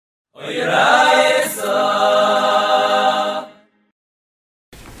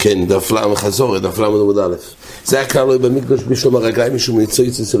כן, דף ל' חזור, דף ל' עמוד א'. זה היה קרא לו במקדוש בשלום הרגליים משום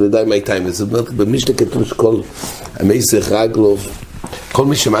ניצוץ על ידיים מהייתיים. זאת אומרת, במשנה כתוב שכל המסך רגלוב, כל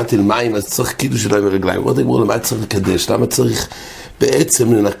מי שמעטיל מים, אז צריך קידוש ידיים ורגליים. עוד אמרו, למה צריך לקדש? למה צריך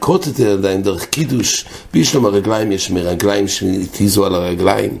בעצם לנקות את הידיים דרך קידוש? בשלום הרגליים יש מרגליים שהתיזו על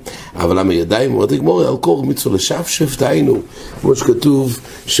הרגליים, אבל למה ידיים? עוד אמרו, על קור מצווה לשפשף, דיינו, כמו שכתוב,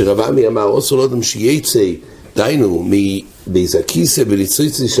 שרבי אמר, עושו לא אדם שייצא, דיינו, באיזה הכיסא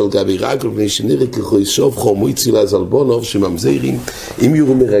בליצויצי של גבי רגל, בני שנראה ככוי שופחו, מויצי לה זלבונוב, שממזירים, אם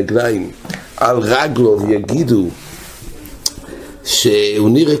יורו מרגליים על רגלו ויגידו שהוא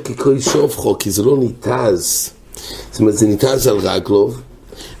נראה ככוי שופחו, כי זה לא ניתז, זאת אומרת, זה ניתז על רגלו,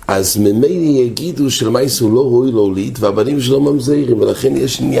 אז ממילא יגידו שלמייס הוא לא רואי להוליד, והבנים שלו ממזירים, ולכן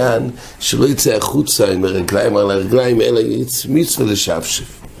יש עניין שלא יצא החוצה עם הרגליים על הרגליים, אלא מצווה לשפשף.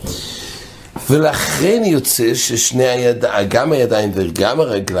 ולכן יוצא ששני הידיים, גם הידיים וגם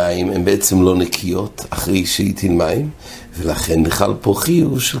הרגליים הם בעצם לא נקיות אחרי שהיטין מים, ולכן נחל פה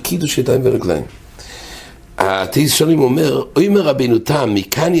חיוב של קידוש ידיים ורגליים. התייס שונים אומר, אומר רבינו תם,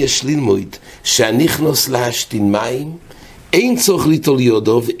 מכאן יש ללמוד שהנכנוס להשתין מים, אין צורך ליטול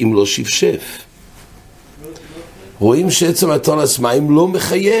יודו אם לא שפשף. רואים שעצם התולס מים לא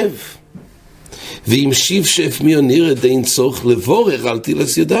מחייב. ואם שפשף מי נראה אין צורך לבורר על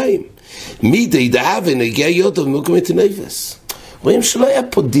תילס ידיים. מידי דעה ונגיע יודו במקום תנפס. רואים שלא היה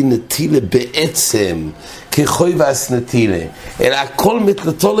פה דין נטילה בעצם כחוי ואס נטילה, אלא הכל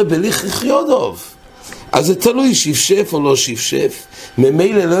מתלתולה בליך יודוב. אז זה תלוי שפשף או לא שפשף,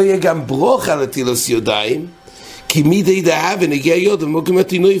 ממילא לא יהיה גם ברוך על התילס ידיים, כי מידי דעה ונגיע יודו במקום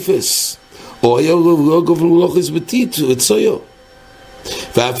תנפס. או היה גובל מלוכס בתית וצויו.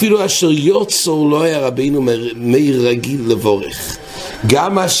 ואפילו אשר יוצור לא היה רבינו מי רגיל לבורך.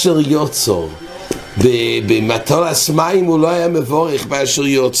 גם אשר יוצור במטלס מים הוא לא היה מבורך באשר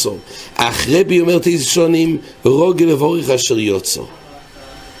יוצור. אך רבי אומר תייס שונים רוגל לבורך אשר יוצור.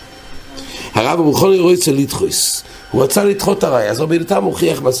 הרב בכל ירוי אצל לדחוס, הוא רצה לדחות הרי, אז רבי נתם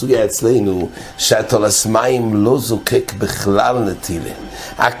מוכיח בסוגיה אצלנו שהטולס מים לא זוקק בכלל נטילה,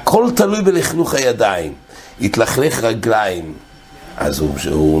 הכל תלוי בלכלוך הידיים. התלכלך רגליים אז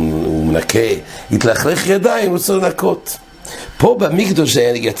הוא מנקה, התלכלך ידיים הוא צריך לנקות. פה במקדוש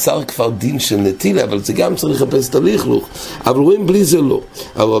יצר כבר דין של נטילה, אבל זה גם צריך לחפש את הלכלוך, אבל רואים בלי זה לא.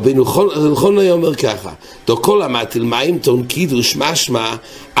 אבל רבינו נכון היה אומר ככה, דו כל המטיל מים תון קידוש משמע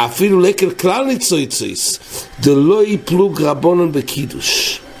אפילו לקל כלל ניצויצויס דלא יפלו רבונן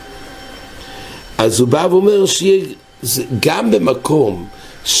בקידוש. אז הוא בא ואומר שיהיה גם במקום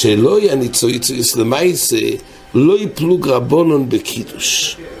שלא יהיה ניצויצויס למעשה לא יפלו רבונן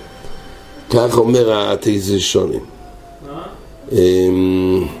בקידוש. כך אומר התייס שונים.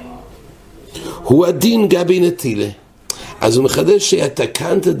 הוא הדין גבי נטילה. אז הוא מחדש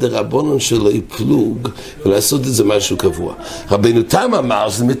שהתקנת דרבונן שלא יפלוג ולעשות את זה משהו קבוע. רבינו תם אמר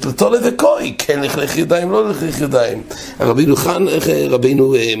שזה מתלתולה וקוי, כן לכלך ידיים, לא לכלך ידיים.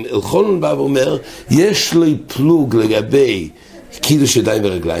 רבינו אלחונן בא ואומר יש לו יפלוג לגבי קידוש ידיים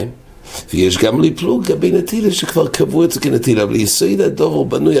ורגליים, ויש גם לפלוג לגבי נטילה שכבר קבעו את זה כנטילה, אבל יסוד הדובר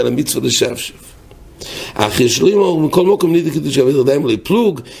בנוי על המצווה לשפשף. אך יש לו מכל מקום נידי קידוש ידיים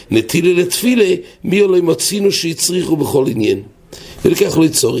לפלוג, נטילה לתפילה, מי לא מצינו שיצריכו בכל עניין. ולכך לא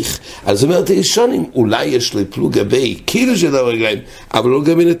יצורך. אז אומרת הישונים, אולי יש לו פלוג גבי קידוש ידיים ורגליים, אבל לא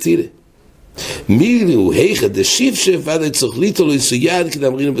גבי נטילה. מי הוא היכד דשפשף ועד הצורך ליטו לא יסויד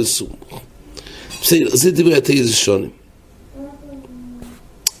כדאמרינו בסום. בסדר, זה דברי התייס שונים.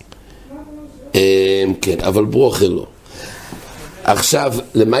 כן, אבל ברוכה לא. עכשיו,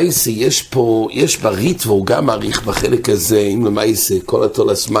 למעשה יש ברית, והוא גם מעריך בחלק הזה, אם למעשה כל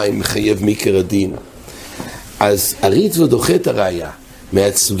התולס מים מחייב מיקר הדין. אז הרית ודוחה את הראיה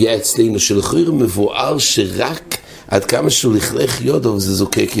מהסוגיה אצלנו, שלחיר מבואר שרק עד כמה שהוא לכלך יודו וזה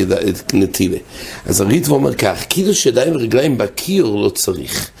זוקק נטילה. אז הרית ואומר כך, קידוש ידיים ורגליים בקיור לא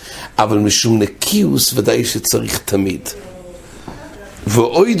צריך, אבל משום נקיוס ודאי שצריך תמיד.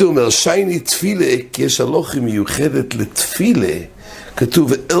 ואויד אומר שייני תפילה, כי יש הלוכה מיוחדת לתפילה,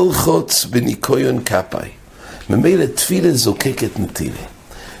 כתוב אלחוץ בניקויון כפי. ממילא תפילה זוקקת נטילה.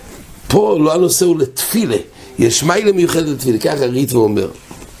 פה לא הנושא הוא לתפילה, יש מיילה מיוחדת לתפילה, ככה הרית ואומר.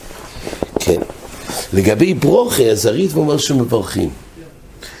 כן. לגבי ברוכה, אז הרית ואומר שמברכים.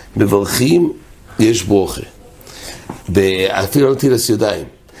 מברכים, יש ברוכה. אפילו נטילת ידיים.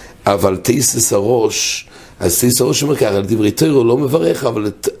 אבל תייסס הראש, אז תייסס הראש אומר ככה, על דברי תוירו לא מברך,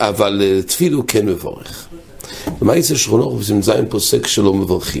 אבל תפילה הוא כן מברך. ומה יצא שכונו ובזמזיין פוסק שלא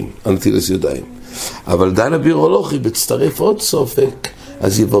מברכים על נטילת ידיים. אבל דן הבירולוגי בצטרף עוד סופק,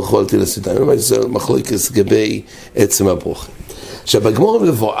 אז יברכו על תילס ידיים. זה מחלוקת לגבי עצם הברוכה. עכשיו, בגמור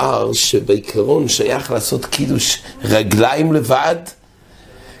מבואר שבעיקרון שייך לעשות קידוש רגליים לבד,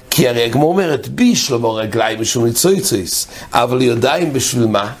 כי הרי הגמור אומרת, בי שלמה רגליים בשביל ניצויצויס, אבל ידיים בשביל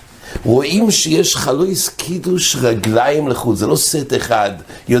מה? רואים שיש חלויס קידוש רגליים לחוד, זה לא סט אחד,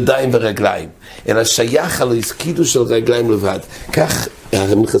 ידיים ורגליים, אלא שייך חלויס קידוש של רגליים לבד. כך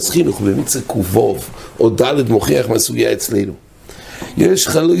המלכס חינוך במצא קובוב, או ד' מוכיח מהסוגיה אצלנו. יש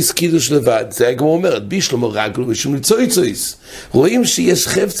חלויס קידוש לבד, זה הגמור אומרת, בי שלמה רגלו בשביל ניצויצויס. רואים שיש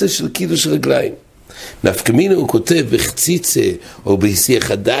חפצה של קידוש רגליים. נפקא מינה הוא כותב בחציצה או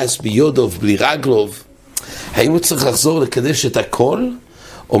בהיסיח הדס ביודוב בלי רגלוב, האם הוא צריך לחזור לקדש את הכל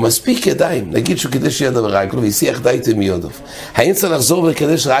או מספיק ידיים? נגיד שהוא קדש ידו ורגלוב והיסיח דייתם מיודוב, האם צריך לחזור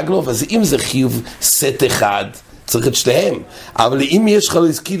ולקדש רגלוב? אז אם זה חיוב סט אחד צריך את שתיהם, אבל אם יש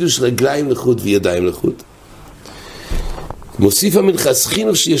חלויס קידוש רגליים לחוד וידיים לחוד, מוסיף המלכס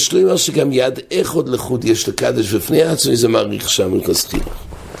חינוך שיש לו אומר שגם יד אחד לחוד יש לקדש בפני עצמו, זה מעריך שהמלכס חינוך.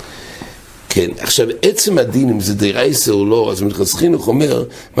 כן, עכשיו עצם הדין אם זה דרייסה או לא, אז מלכס חינוך אומר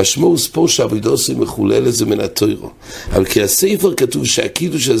משמעוס פה שעבודוסי מחולל לזה מן התוירו, אבל כי הספר כתוב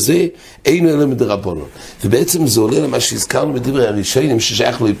שהקידוש הזה אינו אלא מדרבנון, ובעצם זה עולה למה שהזכרנו בדברי הראשונים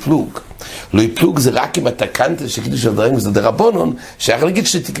ששייך לא יפלוג. לא יפלוג זה רק אם אתה קנטה שקידוש הדברים זה דרבנון, שייך להגיד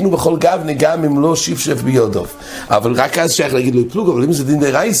שתקנו בכל גבנה גם אם לא שפשף ביודוב, אבל רק אז שייך להגיד לא יפלוג, אבל אם זה דין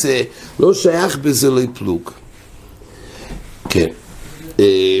דרייסה לא שייך בזה לא יפלוג. כן.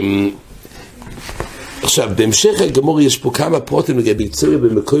 עכשיו, בהמשך הגמור יש פה כמה פרוטים לגבי צויה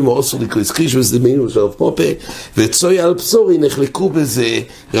במקום האוסר לקריס קריש וזה מינו של רב פופה, וצויה על פסורי נחלקו בזה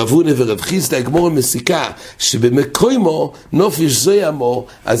רב הונא ורב חיסדא. הגמור מסיקה שבמקומו נופש זוי עמו,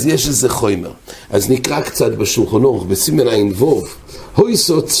 אז יש איזה חומר. אז נקרא קצת בשולחן אורוך בסימן עין ווב,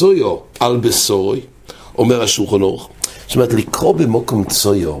 הויסו צויו על בסורי, אומר השולחן אורוך. זאת אומרת, לקרוא במוקום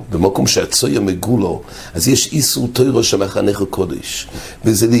צויו, במוקום שהצויו מגולו, אז יש איסור תוירו שמחנך קודש,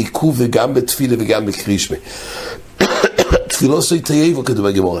 וזה לעיכוב וגם בתפילה וגם בקרישמה. תפילו סוי תייבו כתוב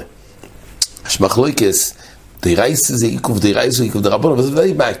בגמורה. שמחלוקס, דרייס זה עיכוב, דרייס זה עיכוב דרבון, אבל זה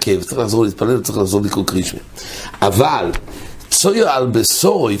ודאי מעכב, צריך לחזור להתפלל, צריך לחזור לקרוא קרישמה. אבל, צויו על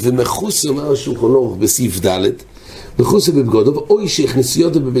בסורוי ומחוס, אומר השולחן אורוך בסעיף ד', מחוסה בבגודו, אוי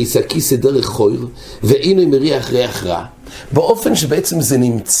שהכנסיותו בביס הכיסא דרך חויר, ואינו מריח ריח רע, באופן שבעצם זה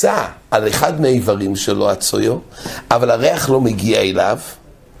נמצא על אחד מהאיברים שלו הצויו, אבל הריח לא מגיע אליו,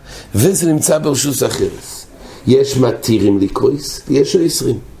 וזה נמצא ברשוס אחרס. יש מתירים לקרויס, ויש לו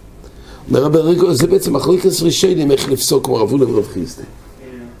 20. אומר ברגע, זה בעצם מחלוקת ראשונים, איך לפסוק כמו רב הונא ורב חיסדא.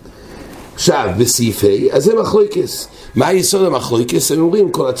 עכשיו, בסעיף ה', אז זה מחלוקת. מה היסוד המחלוקת? הם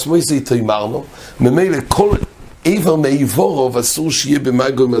אומרים, כל עצמו זה יתאמרנו, ממילא כל איבר מאיבורוב אסור שיהיה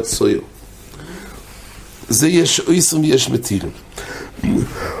במגו עם הצויו. זה יש איסרים ויש מתירים.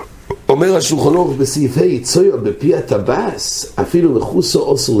 אומר השולחן אורוך בסעיף ה', צויו בפי הטבס, אפילו מחוסו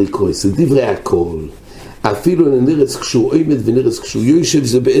אוסר לקרויס, זה דברי הכל. אפילו נרץ כשהוא עומד ונרץ כשהוא יושב,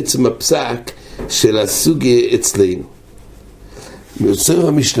 זה בעצם הפסק של הסוגיה אצלנו. מיוצר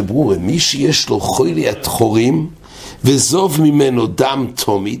המשנה ברורה, מי שיש לו חולי התחורים, וזוב ממנו דם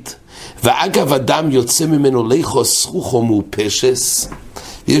תומית, ואגב הדם יוצא ממנו ליחו סרוחו מופשס,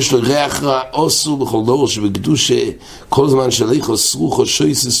 יש לו ריח רע אוסור בכל דור שבקדושה כל זמן שליחו סרוחו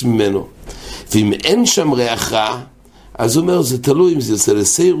שויסס ממנו, ואם אין שם ריח רע, אז הוא אומר זה תלוי אם זה יוצא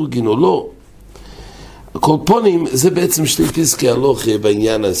לסיירוגין או לא. כל פונים זה בעצם שתי פסקי הלוכה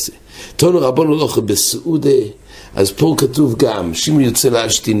בעניין הזה. תונו רבנו הלוכה בסעודה, אז פה כתוב גם, שימו יוצא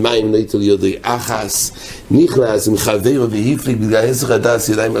להשתין מים נטל יודי אחס, נכנס עם חברו והפליג בגלל עזר הדס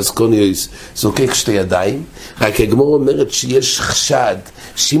ידיים אסקוניוס, זוקק שתי ידיים, רק הגמור אומרת שיש חשד,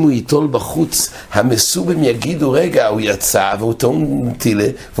 שימו ייטול בחוץ, המסובים יגידו רגע, הוא יצא והוא טעון נטילה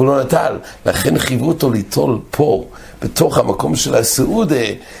והוא לא נטל, לכן חייבו אותו ליטול פה, בתוך המקום של הסעודה,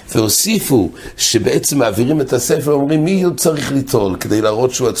 והוסיפו שבעצם מעבירים את הספר ואומרים מי צריך ליטול כדי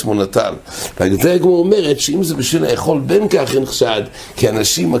להראות שהוא עצמו נטל. והגמרא הגמרא אומרת שאם זה בשביל לאכול בין כך אין חשד, כי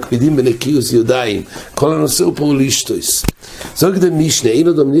אנשים מקפידים בנקיוס ידיים, כל הנושא הוא פה לישטויס. זו כדי משנה, אין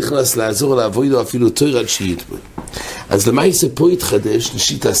אדם נכנס לעזור לעבודו אפילו תוירת שיעית בו. אז למעשה פה התחדש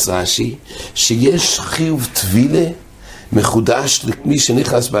לשיטת רש"י שיש חיוב טבילה מחודש למי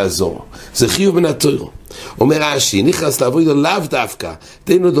שנכנס באזור, זה חיוב מן התוירו. אומר רש"י, נכנס לעבוד לאו דווקא,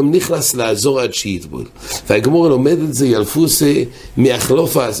 דין אדם נכנס לעזור עד שיטבול. והגמרא לומד את זה ילפוסה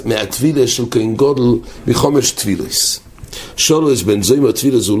מהחלופה, מהטבילה של כהן גודל מחומש טבילוס. שולש בן זוימו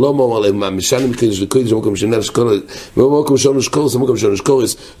תפילה זו לא מומר להם, משנה מקודש לקודש, במקום שנש קורס, במקום שנש קורס, במקום שנש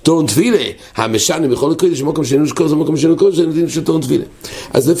קורס, תורן תפילה, המשנה בכל הקודש, במקום שנש קורס, במקום שנש קורס, זה נדעים של תורן תפילה.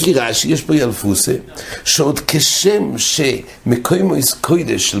 אז לפי רש"י, יש פה ילפוסה, שעוד כשם שמקוימו יש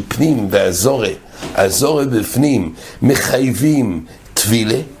קודש של פנים והזורה בפנים, מחייבים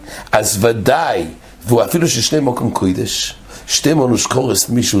תפילה, אז ודאי, והוא אפילו ששני מקום קודש, שתי מונוש קורס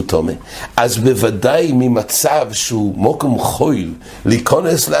מישהו תומה, אז בוודאי ממצב שהוא מוקם חויל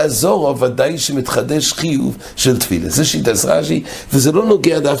להיכנס לעזור, ודאי שמתחדש חיוב של תפילה. זה שיטת רש"י, וזה לא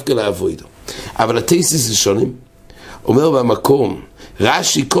נוגע דווקא לעבודו. אבל התייסס ראשונים אומר במקום,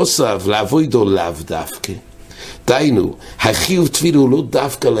 רש"י כוסף לעבודו לאו דווקא. דיינו, החיוב תפילה הוא לא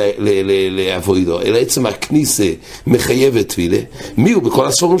דווקא לעבודו, אלא עצם הכניסה מחייבת תפילה. מי הוא? בכל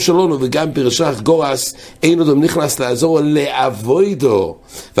הספורים שלנו, וגם פרשך גורס, אין עוד נכנס לעזור לעבודו.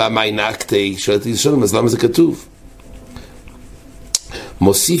 והמיינקתי, שאלתי ראשונים, אז למה זה כתוב?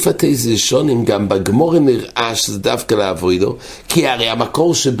 מוסיף התייסס ראשונים, גם בגמור נראה שזה דווקא לעבודו, כי הרי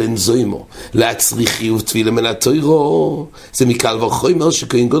המקור שבן זוימו להצריך חיוב תפילה מן התוירו, זה מקל וחומר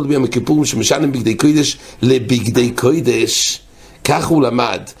שכהן גדול ביום הכיפורים שמשנה בגדי קודש לבגדי קודש. כך הוא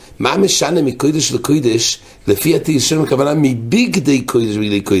למד. מה משנה מקודש לקודש? לפי התייסס ראשונים הכוונה מבגדי קודש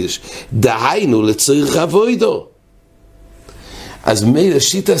בגדי קודש. דהיינו לצריך עבודו. אז מילא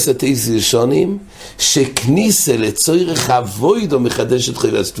שיטת התייסס ראשונים שכניסה לצורך עבודו מחדשת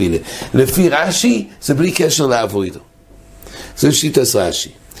חייבת תפילה. לפי רש"י זה בלי קשר לעבודו. זה שיטת רש"י.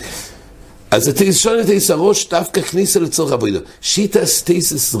 אז התייסס ראשונים תייסס הראש דווקא כניסה לצורך עבודו. שיטת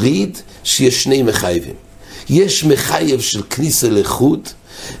תייסס ריד שיש שני מחייבים. יש מחייב של כניסה לחוד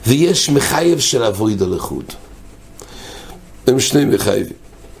ויש מחייב של עבודו לחוד. הם שני מחייבים.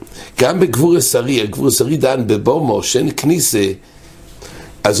 גם בגבור הסרי, הגבור הסרי דן בבומו, שאין כניסה,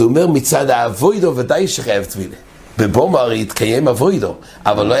 אז הוא אומר מצד העבודו ודאי שחייב תפילה. בבומו הרי התקיים עבודו,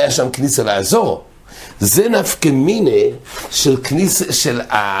 אבל לא היה שם כניסה לעזור. זה נפקא מינה של כניסה,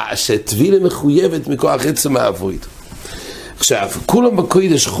 שתפילה מחויבת מכוח עצם העבודו. עכשיו, כולם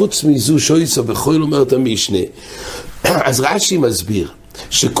בקודש חוץ מזו שויסו בכל אומרת המשנה, אז רש"י מסביר,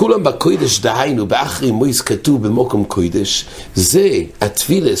 שכולם בקודש דהיינו באחרי מויס כתוב במוקם קודש, זה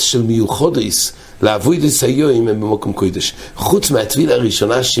התפילס של מיוחדס לעבודס היום הם במוקם קודש. חוץ מהתפילה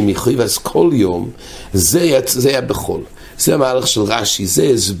הראשונה שמחויבס כל יום, זה היה בכל. זה המהלך של רש"י, זה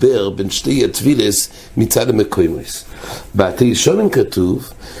הסבר בין שתי התפילס מצד המקוימוס. בתיישונים כתוב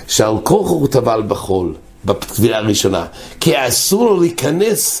שעל כוחו הוא טבל בכל בתפילה הראשונה, כי אסור לו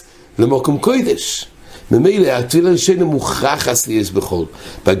להיכנס למוקם קודש. ממילא התפילה הראשונה מוכרח ליאס בכל.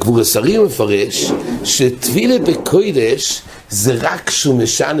 בגבור הסרי מפרש שתפילה בקודש זה רק שהוא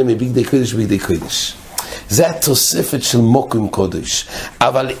משנה מבגדי קודש בגדי קודש. זה התוספת של מוקם קודש.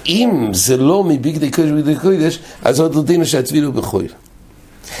 אבל אם זה לא מבגדי קודש בגדי קודש, אז עוד לא דין שהתפילה הוא בכל.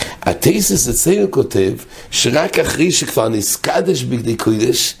 התייסס אצלנו כותב שרק אחרי שכבר נסקדש בגדי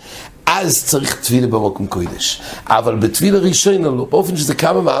קודש, אז צריך תפילה במוקם קודש. אבל בתפילה ראשונה לא, באופן שזה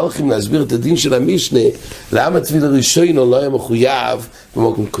כמה מהלכים להסביר את הדין של המשנה, למה תפילה ראשונה לא היה מחויב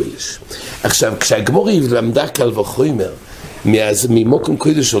במוקם קודש. עכשיו, כשהגמורה למדה קל וחומר ממוקם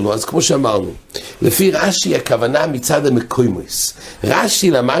קודש שלו, אז כמו שאמרנו, לפי רש"י הכוונה מצד המקוימוס.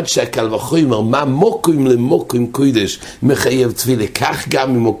 רש"י למד שהקל וחומר, מה מוקם למוקם קודש מחייב תפילה, כך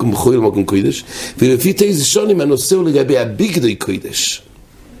גם ממוקם חוי למוקם קודש, ולפי תייסס שונים הנושא הוא לגבי הבגדי קודש.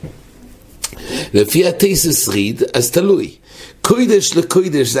 לפי התייסס ריד, אז תלוי. קודש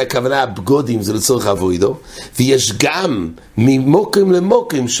לקודש זה הכוונה הבגודים, זה לצורך עבודו, ויש גם ממוקם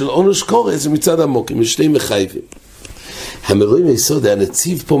למוקם של עונש קורס מצד המוקם, יש שני מחייבים. המרואים היסוד,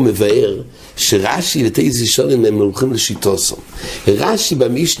 הנציב פה מבאר שרש"י ותייסס שונים הם הולכים לשיטוסו. רש"י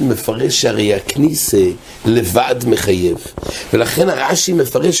במשנה מפרש שהרי הכניסה לבד מחייב, ולכן הרש"י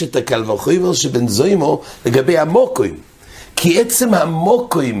מפרש את הקל וחומר שבן זוימו לגבי המוקם. כי עצם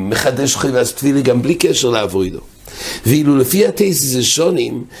המוקוים מחדש חייבת תפילה גם בלי קשר לעבודו. ואילו לפי התייסס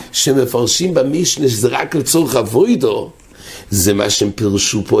ראשונים שמפרשים במשנה שזה רק לצורך עבודו, זה מה שהם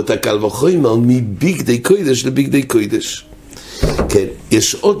פירשו פה את הקל וחומר מבגדי קודש לבגדי קודש. כן,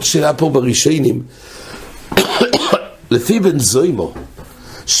 יש עוד שאלה פה בראשונים. לפי בן זוימו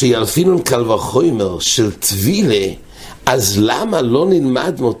שילפינון קל וחומר של תפילה, אז למה לא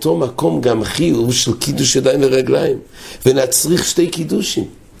נלמד מאותו מקום גם חיוב של קידוש ידיים ורגליים ונצריך שתי קידושים?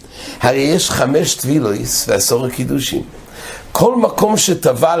 הרי יש 5 תפילוס ו10 קידושים. כל מקום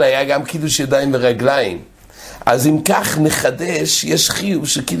שטבל היה גם קידוש ידיים ורגליים, אז אם כך נחדש, יש חיוב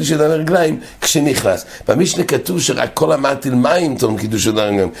של קידוש ידיים ורגליים כשנכנס. במשנה כתוב שרק כל המטיל מים תום קידוש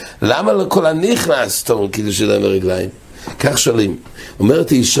ידיים ורגליים. למה לא כל הנכנס תום קידוש ידיים ורגליים? כך שואלים.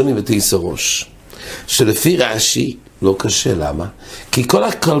 אומרת ישונים ותייס הראש, שלפי רש"י לא קשה, למה? כי כל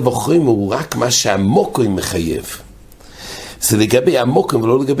הקל וחומר הוא רק מה שהמוקרים מחייב. זה לגבי המוקרים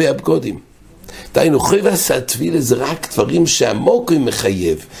ולא לגבי הבגודים. דיינו, חוי ועשה טבילה זה רק דברים שהמוקרים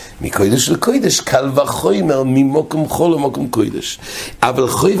מחייב. מקודש לקודש, קל וחומר, ממוקם חול למוקם קודש. אבל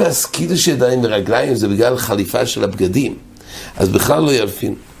חוי ועשה קידוש ידיים ורגליים זה בגלל חליפה של הבגדים. אז בכלל לא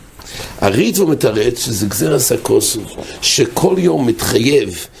ילפין. הריטב"א מתרץ שזה גזירס הכוסוף, שכל יום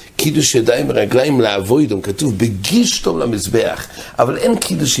מתחייב קידוש ידיים ורגליים לעבוד, כתוב בגישתו למזבח, אבל אין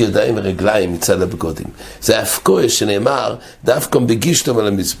קידוש ידיים ורגליים מצד הבגודים. זה הפקוע שנאמר דווקא בגישתו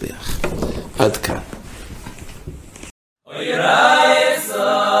למזבח. עד כאן.